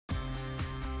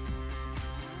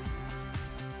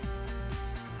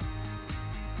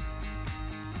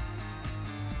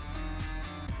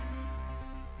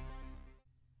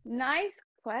Nice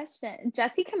question.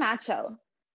 Jesse Camacho.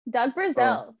 Doug Oh,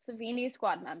 Brazil, Savini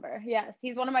squad member. Yes,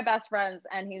 he's one of my best friends,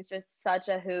 and he's just such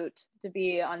a hoot to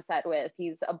be on set with.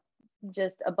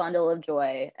 Just a bundle of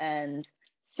joy and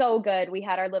so good. We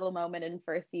had our little moment in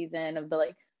first season of the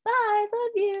like, bye, I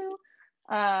love you.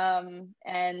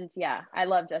 And yeah, I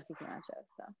love Jesse Camacho.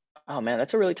 So oh man,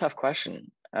 that's a really tough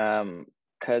question.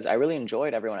 Because I really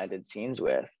enjoyed everyone I did scenes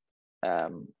with.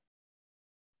 Um,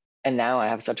 and now I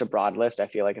have such a broad list. I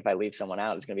feel like if I leave someone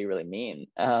out, it's gonna be really mean.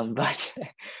 But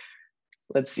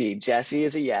let's see. Jesse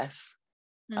is a yes.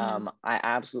 I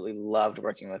absolutely loved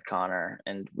working with Connor,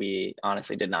 and we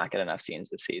honestly did not get enough scenes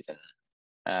this season.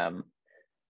 Um,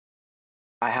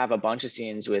 I have a bunch of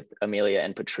scenes with Amelia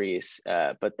and Patrice,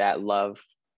 but that love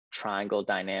triangle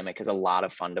dynamic is a lot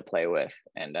of fun to play with,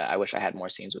 and I wish I had more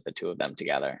scenes with the two of them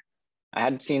together. I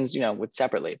had scenes, with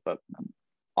separately, but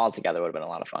all together would have been a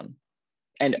lot of fun.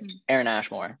 And Aaron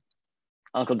Ashmore,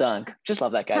 Uncle Dunk, just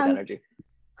love that guy's energy.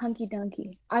 Hunky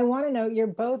dunky. I want to know, you're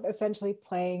both essentially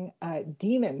playing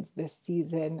demons this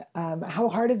season. How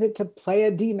hard is it to play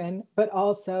a demon, but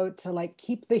also to like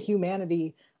keep the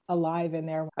humanity alive in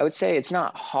there? I would say it's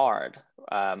not hard.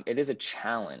 It is a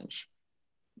challenge,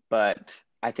 but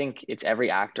I think it's every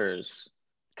actor's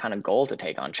kind of goal to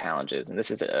take on challenges. And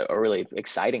this is a really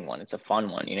exciting one. It's a fun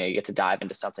one. You get to dive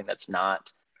into something that's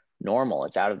not normal.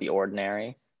 It's out of the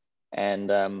ordinary.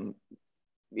 And,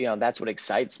 that's what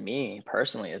excites me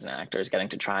personally as an actor, is getting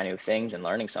to try new things and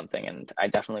learning something. And I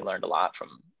definitely learned a lot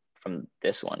from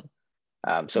this one.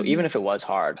 So even if it was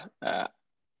hard,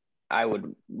 I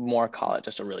would more call it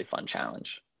just a really fun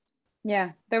challenge.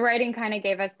 Yeah, the writing kind of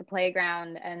gave us the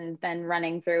playground, and then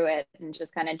running through it and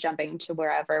just kind of jumping to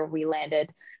wherever we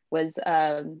landed was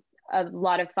a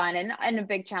lot of fun and a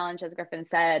big challenge, as Griffin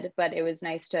said. But it was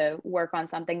nice to work on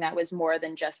something that was more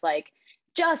than just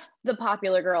the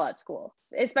popular girl at school,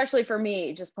 especially for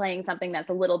me. Just playing something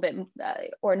that's a little bit,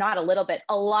 or not a little bit,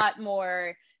 a lot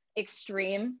more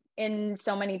extreme in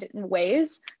so many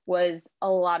ways was a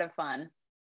lot of fun.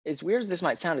 As weird as this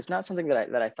might sound, it's not something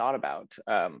that I thought about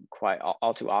quite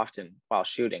all too often while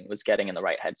shooting, was getting in the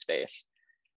right headspace.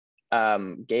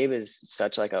 Gabe is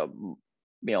such like a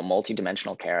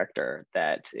multi-dimensional character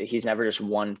that he's never just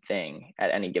one thing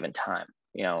at any given time.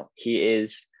 He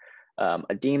is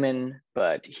a demon,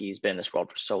 but he's been in this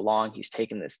world for so long. He's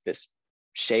taken this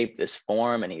shape, this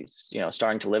form, and he's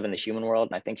starting to live in the human world.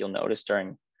 And I think you'll notice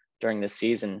during this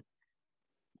season,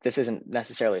 this isn't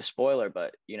necessarily a spoiler,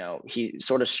 but he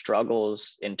sort of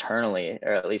struggles internally,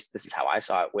 or at least this is how I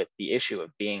saw it, with the issue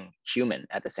of being human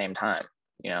at the same time.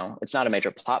 It's not a major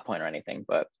plot point or anything,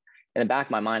 but in the back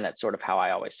of my mind, that's sort of how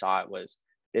I always saw it, was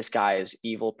this guy is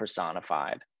evil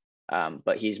personified,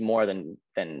 but he's more than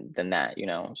that.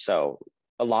 So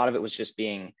a lot of it was just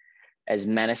being as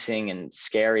menacing and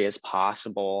scary as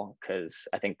possible, because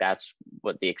I think that's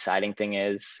what the exciting thing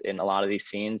is in a lot of these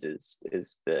scenes, is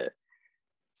the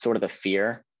sort of the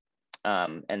fear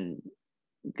and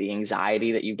the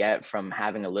anxiety that you get from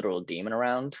having a literal demon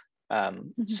around.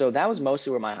 So that was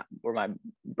mostly where my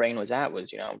brain was at,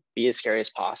 was, be as scary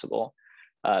as possible,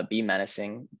 be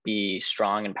menacing, be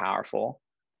strong and powerful.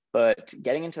 But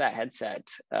getting into that headset,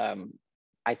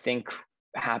 I think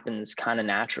happens kind of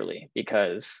naturally,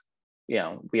 because,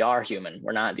 we are human.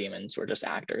 We're not demons. We're just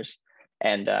actors.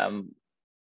 And,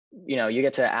 you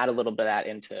get to add a little bit of that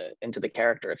into the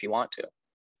character if you want to.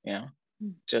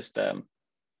 Just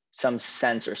some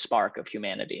sense or spark of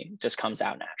humanity just comes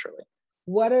out naturally.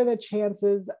 What are the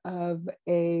chances of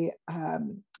a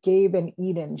Gabe and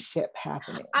Eden ship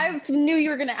happening? I knew you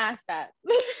were going to ask that.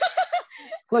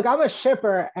 Look, I'm a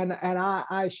shipper, and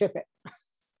I ship it.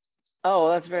 Oh,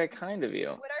 that's very kind of you.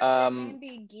 Would our ship name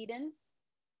be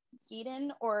Geeden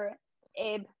or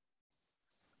Abe?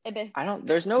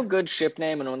 There's no good ship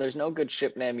name, and when there's no good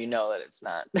ship name, you know that it's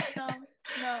not.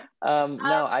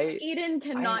 No. Eden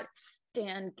cannot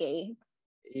stand Gabe.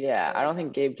 Yeah, so I don't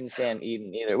think Gabe can stand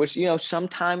Eden either, which,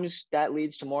 sometimes that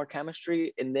leads to more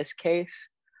chemistry. In this case,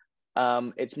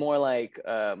 it's more like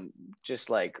just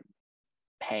like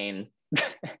pain.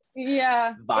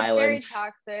 Yeah, violence. It's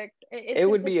very toxic. It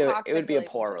would be a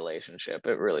poor relationship.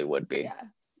 It really would be.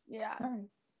 Yeah.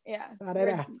 Thought I'd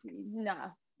ask. No.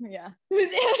 Yeah.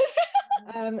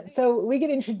 So we get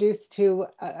introduced to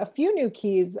a few new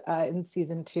keys in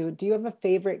season 2. Do you have a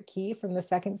favorite key from the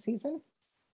second season?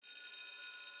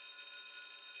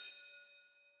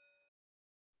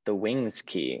 The wings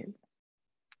key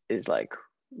is like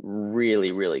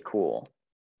really, really cool.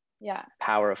 Yeah.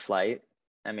 Power of flight.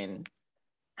 I mean,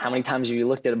 how many times have you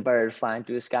looked at a bird flying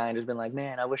through the sky and just been like,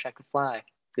 man, I wish I could fly?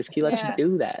 This key lets you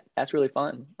do that. That's really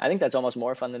fun. I think that's almost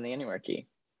more fun than the anywhere key.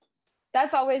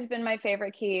 That's always been my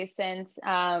favorite key since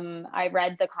I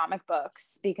read the comic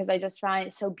books, because I just find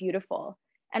it so beautiful.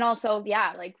 And also,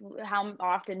 yeah, like how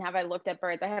often have I looked at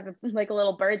birds? I have like a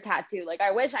little bird tattoo. Like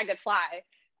I wish I could fly.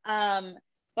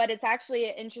 But it's actually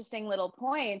an interesting little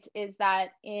point is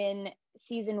that in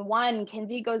season 1,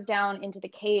 Kinsey goes down into the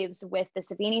caves with the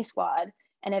Savini squad.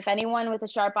 And if anyone with a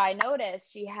sharp eye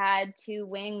noticed, she had 2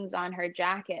 wings on her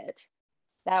jacket.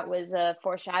 That was a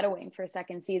foreshadowing for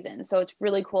second season. So it's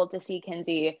really cool to see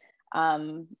Kinsey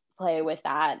play with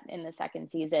that in the second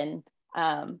season.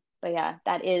 But yeah,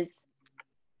 that is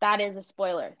a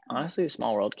spoiler. Honestly, the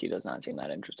small world key does not seem that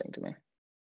interesting to me.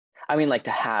 I mean, like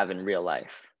to have in real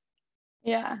life.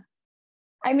 Yeah.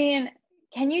 I mean,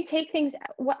 can you take things,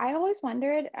 what I always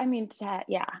wondered, I mean,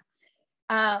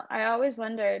 I always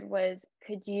wondered was,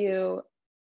 could you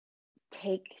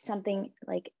take something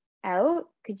like out?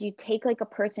 Could you take like a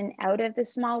person out of the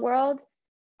small world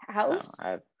house?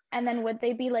 And then would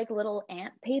they be like little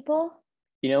ant people?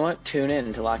 You know what? Tune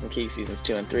in to Lock and Key seasons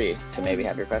 2 and 3 to maybe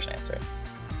have your question answered.